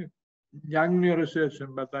young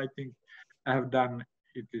neurosurgeon, but I think I have done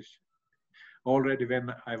it is already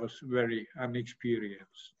when I was very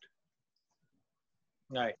inexperienced.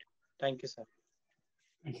 Right. Thank you, sir.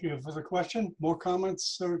 Thank you for the question. More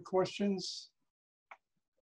comments or questions?